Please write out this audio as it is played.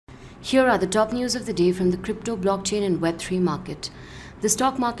Here are the top news of the day from the crypto, blockchain, and Web3 market. The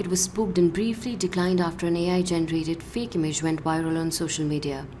stock market was spooked and briefly declined after an AI-generated fake image went viral on social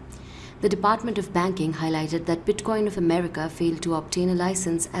media. The Department of Banking highlighted that Bitcoin of America failed to obtain a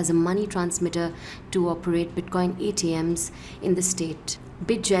license as a money transmitter to operate Bitcoin ATMs in the state.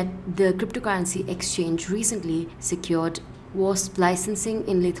 Bitget, the cryptocurrency exchange, recently secured WASP licensing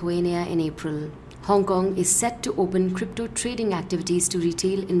in Lithuania in April. Hong Kong is set to open crypto trading activities to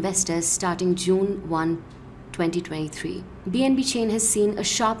retail investors starting June 1, 2023. BNB chain has seen a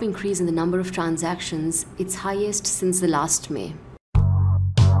sharp increase in the number of transactions, its highest since the last May.